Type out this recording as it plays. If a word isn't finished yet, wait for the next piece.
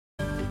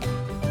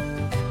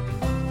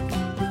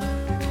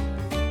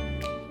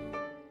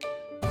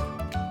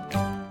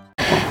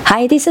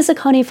Hi, this is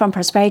Connie from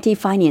Prosperity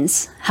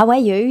Finance. How are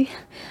you?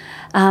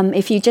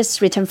 If you just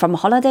returned from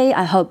holiday,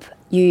 I hope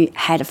you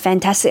had a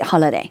fantastic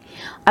holiday.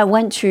 I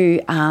went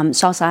to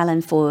South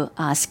Island for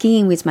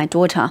skiing with my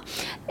daughter.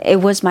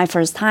 It was my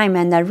first time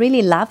and I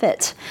really love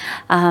it.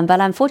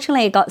 But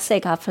unfortunately, I got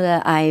sick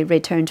after I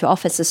returned to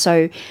office,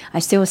 so I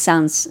still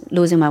sound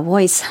losing my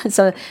voice.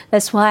 So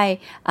that's why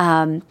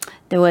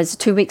there was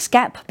 2 weeks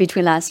gap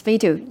between last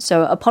video.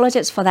 So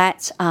apologies for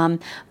that.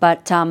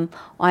 But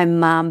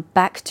I'm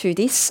back to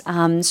this.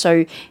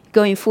 So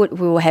going forward,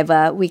 we will have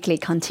a weekly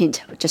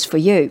content just for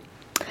you.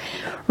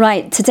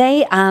 Right,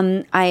 today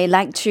I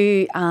like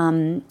to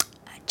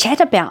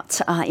chat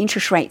about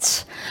interest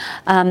rates.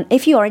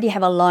 If you already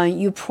have a loan,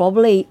 you're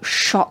probably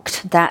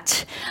shocked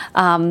that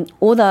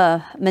all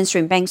the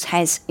mainstream banks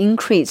has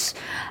increased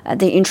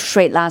the interest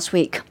rate last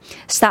week.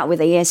 Start with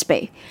the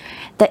ASB.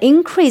 The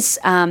increase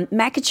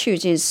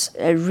magnitude is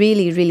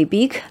really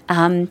big.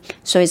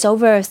 So it's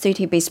over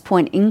 30 basis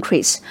point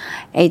increase.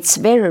 It's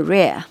very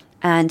rare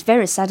and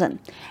very sudden.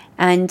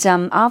 And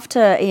after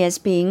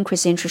ASB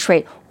increased interest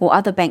rate, all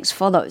other banks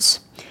follows.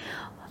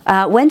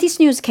 When this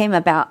news came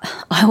about,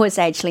 I was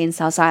actually in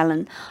South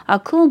Island. I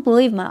couldn't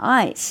believe my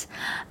eyes.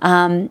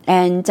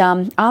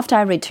 After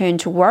I returned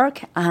to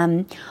work,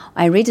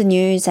 I read the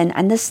news and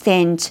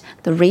understand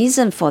the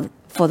reason for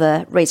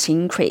the rate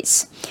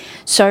increase.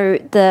 So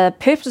the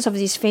purpose of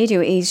this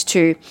video is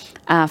to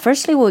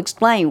firstly we'll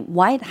explain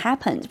why it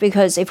happened,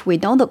 because if we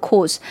know the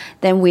cause,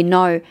 then we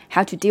know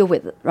how to deal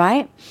with it,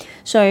 right?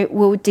 So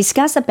we'll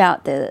discuss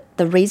about the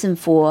reason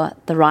for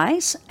the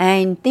rise,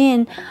 and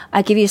then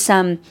I give you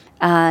some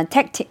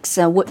tactics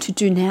what to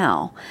do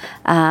now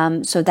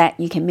so that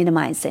you can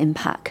minimize the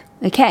impact.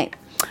 Okay,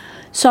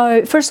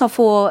 so first of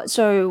all,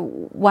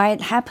 so why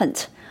it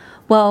happened?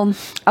 Well,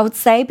 I would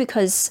say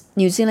because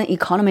New Zealand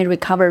economy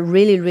recovered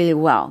really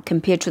well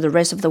compared to the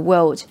rest of the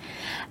world.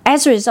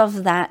 As a result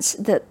of that,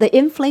 the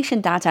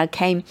inflation data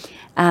came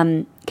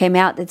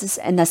out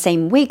in the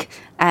same week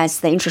as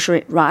the interest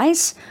rate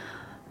rise,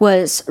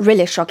 was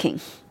really shocking.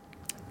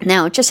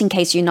 Now, just in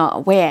case you're not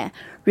aware,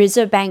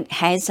 Reserve Bank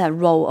has a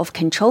role of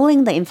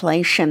controlling the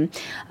inflation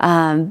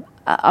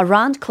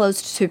around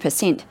close to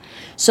 2%.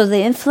 So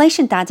the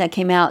inflation data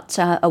came out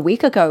a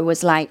week ago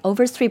was like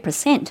over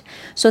 3%.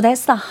 So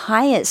that's the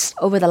highest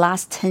over the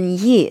last 10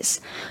 years.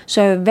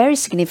 So very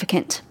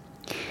significant.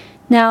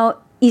 Now,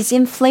 is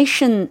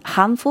inflation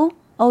harmful?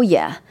 Oh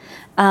yeah.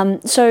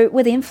 So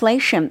with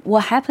inflation,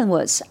 what happened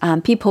was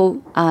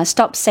people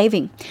stopped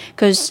saving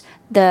because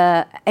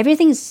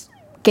everything's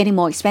getting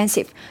more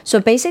expensive. So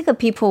basically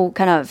people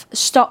kind of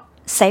stop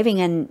saving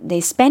and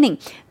they're spending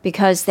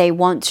because they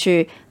want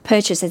to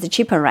purchase at the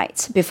cheaper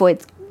rates before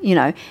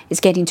it's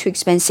getting too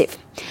expensive.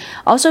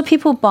 Also,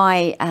 people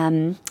buy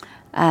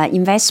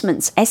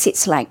investments,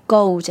 assets like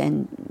gold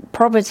and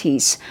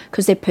properties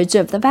because they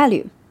preserve the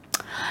value.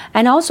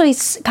 And also,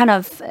 it's kind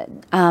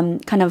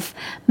of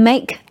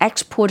make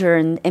exporter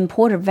and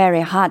importer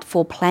very hard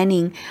for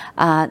planning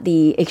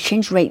the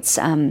exchange rates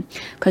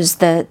because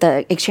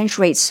the exchange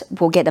rates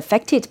will get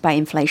affected by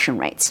inflation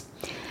rates.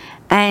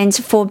 And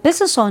for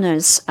business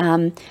owners,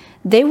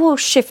 they will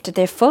shift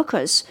their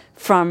focus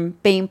from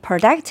being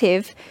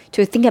productive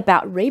to think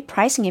about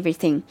repricing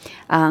everything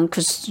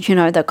because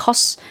the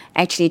costs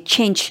actually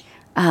change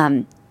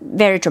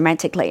very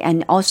dramatically,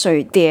 and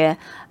also their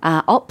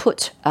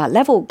output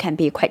level can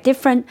be quite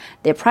different,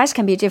 their price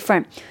can be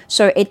different,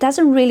 so it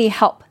doesn't really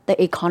help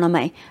the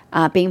economy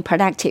being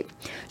productive.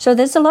 So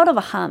there's a lot of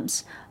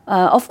harms.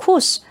 Of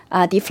course,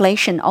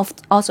 deflation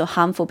also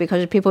harmful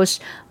because people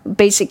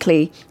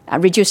basically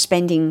reduce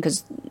spending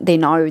because they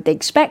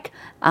expect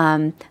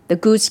the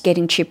goods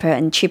getting cheaper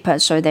and cheaper,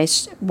 so they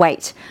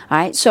wait,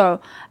 right? So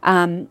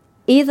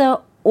either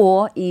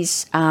or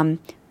is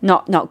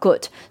not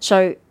good.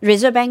 So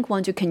Reserve Bank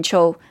want to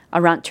control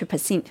around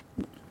 2%.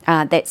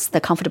 That's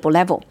the comfortable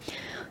level.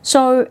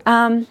 So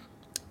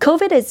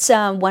COVID is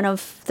one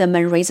of the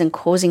main reasons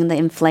causing the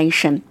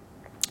inflation.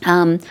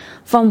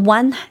 From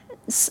one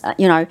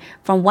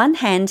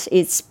hand,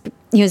 it's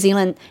New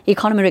Zealand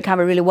economy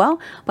recovered really well,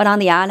 but on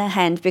the other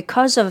hand,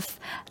 because of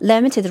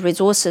limited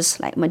resources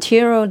like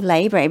material,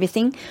 labor,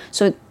 everything,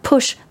 so it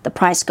pushed the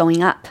price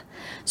going up.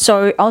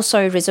 So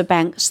also Reserve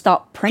Bank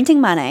stopped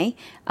printing money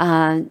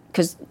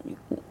because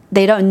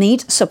they don't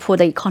need to support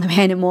the economy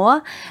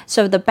anymore.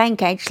 So the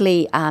bank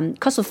actually,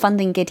 cost of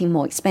funding getting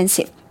more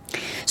expensive.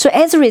 So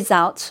as a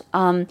result,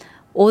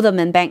 all the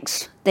main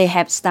banks, they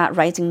have started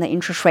raising the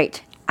interest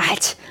rate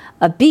at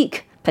a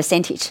big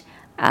percentage,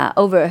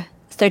 over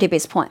 30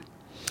 basis points.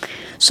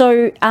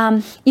 So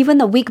even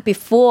the week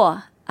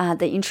before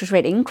the interest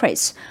rate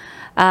increase,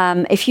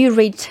 if you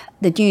read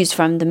the news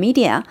from the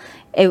media,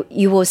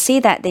 you will see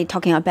that they're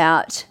talking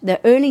about the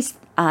earliest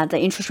the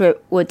interest rate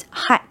would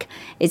hike.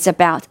 It's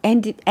about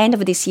end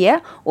of this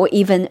year or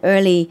even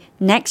early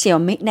next year or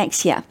mid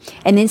next year.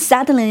 And then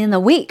suddenly in a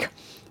week,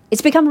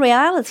 it's become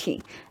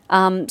reality.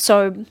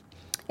 So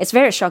it's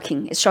very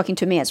shocking. It's shocking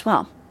to me as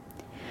well.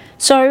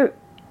 So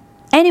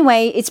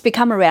anyway, it's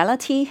become a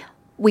reality.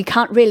 We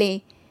can't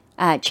really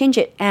change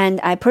it. And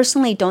I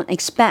personally don't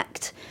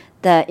expect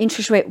the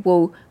interest rate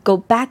will go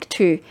back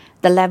to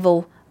the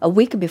level a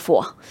week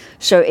before.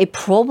 So it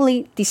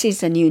probably, this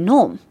is a new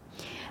norm.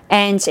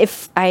 And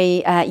if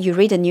you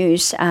read the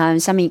news,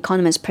 some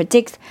economists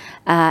predict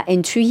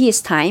in 2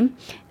 years' time,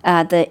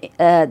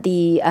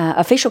 the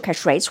official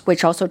cash rates,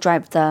 which also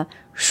drive the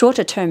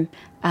shorter term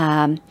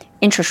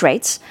interest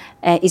rates,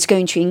 is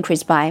going to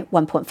increase by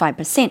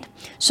 1.5%.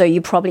 So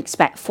you probably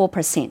expect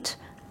 4%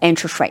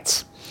 interest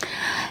rates.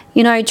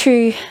 You know,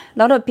 to a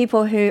lot of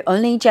people who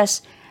only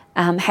just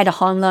had a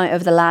home loan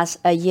over the last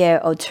a year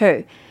or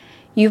two,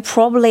 you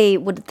probably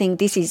would think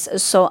this is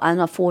so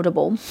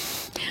unaffordable.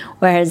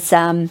 Whereas,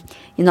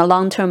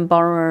 long-term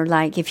borrower,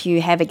 like if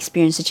you have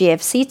experienced the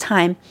GFC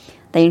time,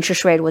 the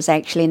interest rate was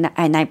actually at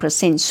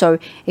 9%. So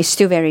it's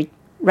still very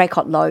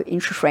record low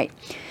interest rate.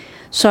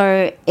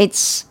 So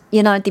it's,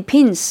 it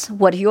depends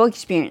what your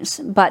experience,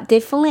 but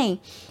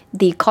definitely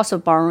the cost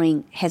of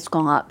borrowing has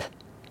gone up.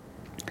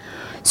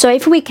 So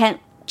if we can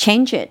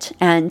change it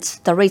and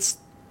the rates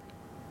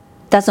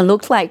doesn't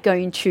look like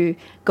going to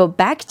go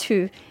back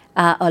to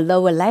a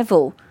lower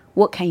level,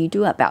 what can you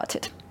do about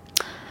it?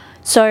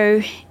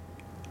 So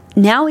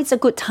now it's a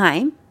good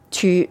time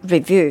to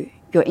review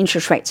your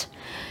interest rate.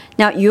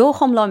 Now, your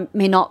home loan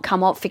may not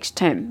come off fixed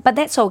term, but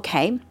that's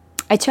okay.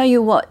 I tell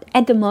you what,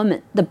 at the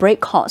moment, the break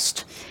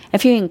cost,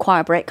 if you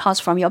inquire break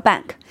cost from your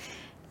bank,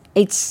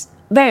 it's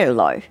very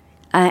low.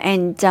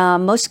 And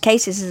most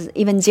cases is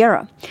even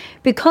zero.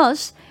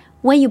 Because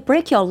when you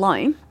break your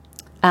loan,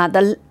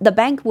 the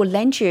bank will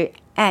lend you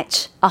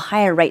at a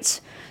higher rate.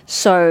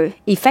 So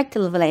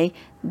effectively,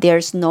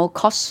 there's no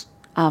cost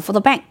for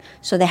the bank.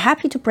 So they're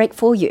happy to break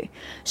for you.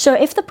 So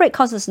if the break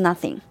cost is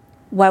nothing,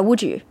 why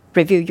would you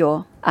review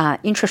your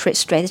interest rate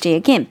strategy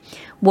again?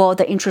 Well,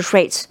 the interest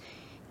rate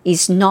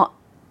is not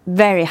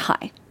very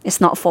high.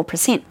 It's not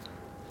 4%.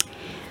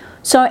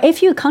 So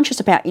if you're conscious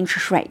about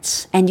interest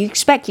rates and you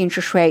expect the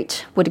interest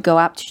rate would go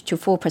up to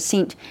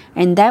 4%,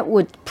 and that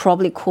would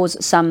probably cause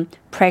some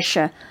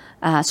pressure,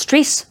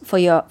 stress for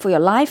your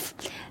life,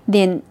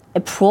 then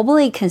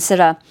probably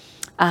consider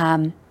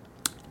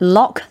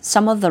lock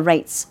some of the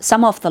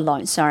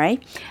loans,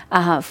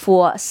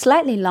 for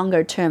slightly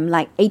longer term,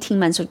 like 18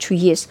 months or 2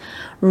 years,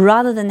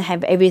 rather than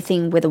have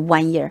everything with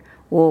 1 year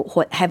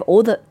or have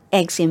all the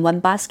eggs in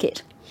one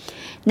basket.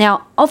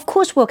 Now, of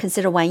course, we'll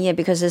consider 1 year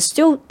because it's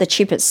still the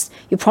cheapest.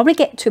 You probably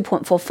get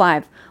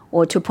 2.45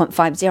 or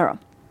 2.50.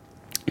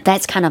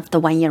 That's kind of the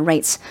 1 year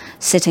rates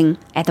sitting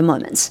at the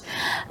moment.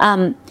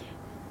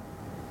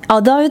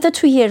 Although the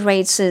 2 year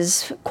rates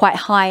is quite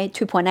high,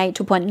 2.8,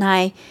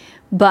 2.9,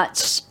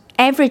 but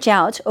average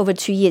out over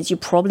 2 years, you're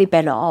probably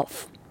better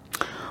off.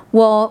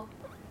 Well,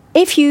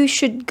 if you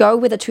should go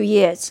with the 2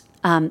 years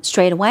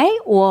straight away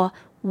or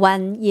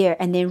 1 year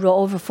and then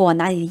roll over for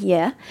another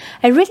year,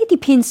 it really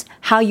depends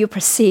how you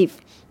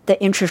perceive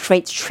the interest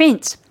rate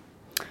trends.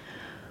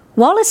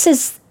 While this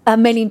is $1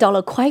 million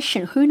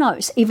question, who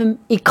knows? Even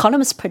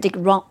economists predict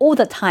wrong all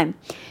the time.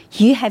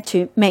 You have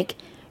to make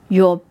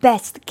your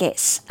best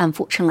guess,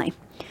 unfortunately.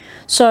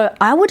 So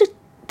I would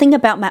think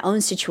about my own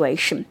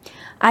situation.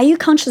 Are you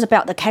conscious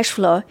about the cash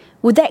flow?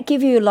 Would that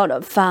give you a lot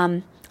of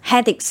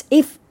headaches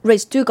if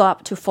rates do go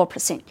up to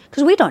 4%?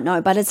 Because we don't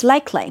know, but it's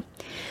likely.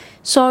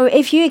 So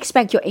if you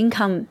expect your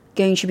income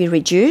going to be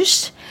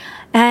reduced,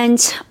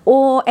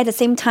 or at the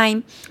same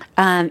time,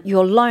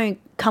 your loan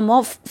come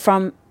off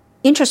from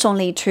interest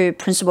only to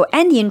principal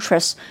and the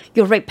interest,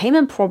 your rate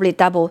payment probably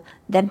double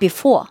than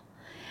before.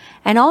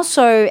 And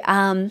also,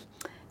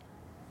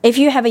 if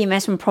you have an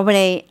investment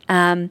property,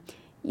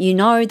 you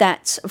know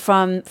that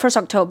from 1st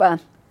October,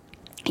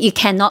 you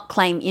cannot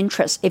claim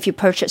interest if you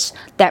purchase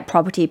that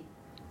property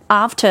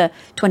after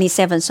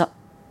 27th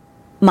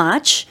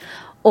March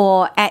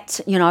or at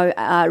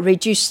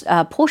reduced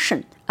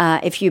portion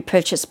if you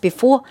purchase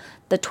before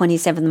the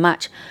 27th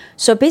March.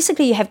 So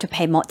basically, you have to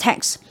pay more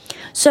tax.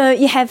 So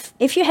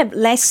if you have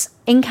less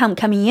income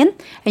coming in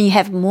and you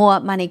have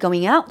more money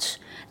going out,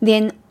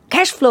 then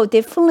cash flow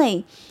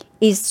definitely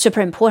is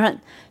super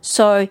important.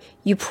 So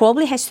you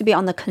probably has to be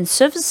on the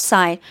conservative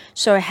side.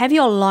 So have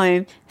your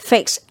loan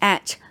fixed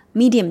at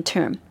medium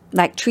term,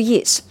 like 2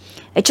 years.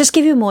 It just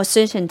gives you more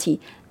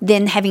certainty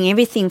than having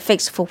everything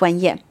fixed for 1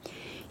 year.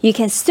 You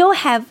can still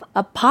have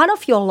a part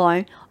of your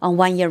loan on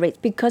 1 year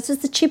rate because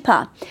it's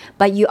cheaper,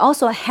 but you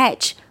also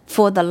hedge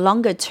for the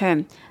longer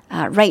term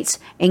rates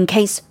in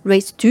case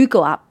rates do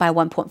go up by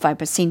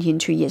 1.5% in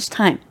 2 years'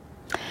 time.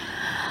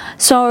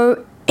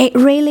 So it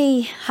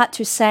really hard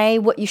to say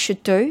what you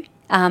should do.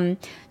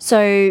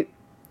 So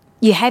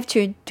you have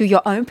to do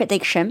your own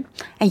prediction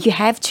and you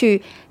have to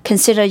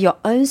consider your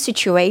own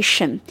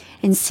situation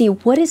and see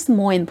what is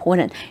more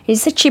important.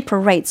 Is it cheaper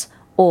rates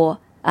or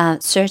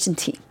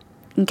certainty?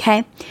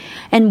 Okay,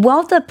 and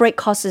while the break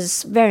cost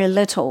is very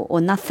little or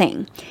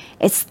nothing,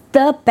 it's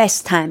the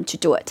best time to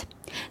do it.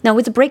 Now,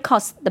 with the break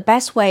cost, the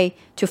best way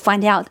to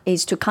find out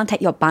is to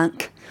contact your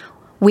bank.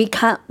 we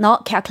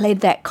cannot calculate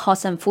that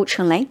cost,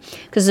 unfortunately,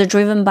 because they're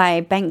driven by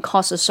bank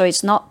costs, so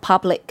it's not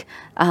public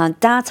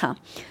data.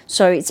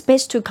 So it's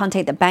best to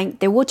contact the bank.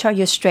 They will tell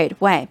you straight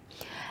away.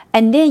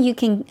 And then you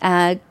can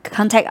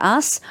contact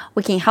us.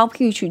 We can help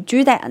you to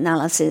do that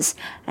analysis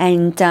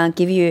and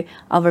give you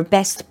our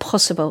best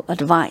possible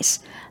advice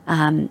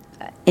in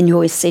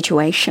your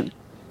situation.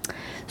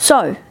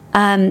 So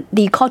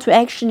the call to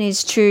action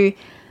is to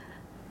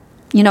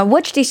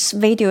watch this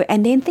video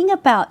and then think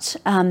about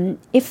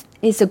if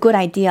it's a good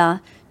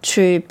idea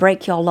to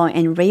break your loan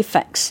and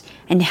refix,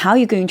 and how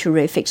you're going to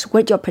refix,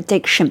 what's your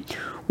prediction,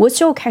 what's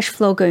your cash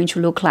flow going to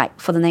look like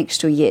for the next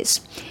 2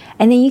 years.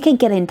 And then you can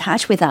get in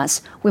touch with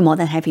us. We're more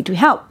than happy to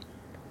help.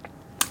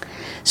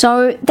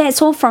 So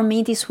that's all from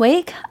me this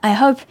week. I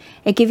hope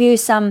it gives you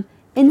some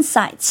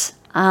insights.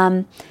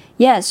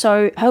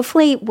 So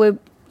hopefully we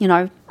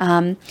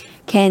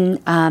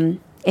can,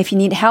 if you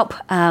need help,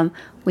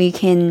 we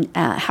can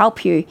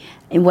help you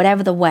in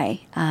whatever the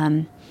way.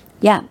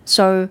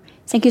 So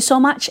thank you so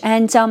much.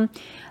 And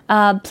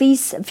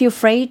please feel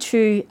free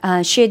to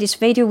share this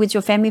video with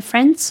your family,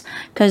 friends,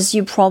 because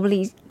you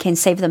probably can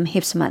save them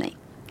heaps of money.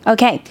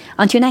 Okay,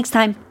 until next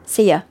time,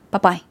 see ya.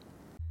 Bye-bye.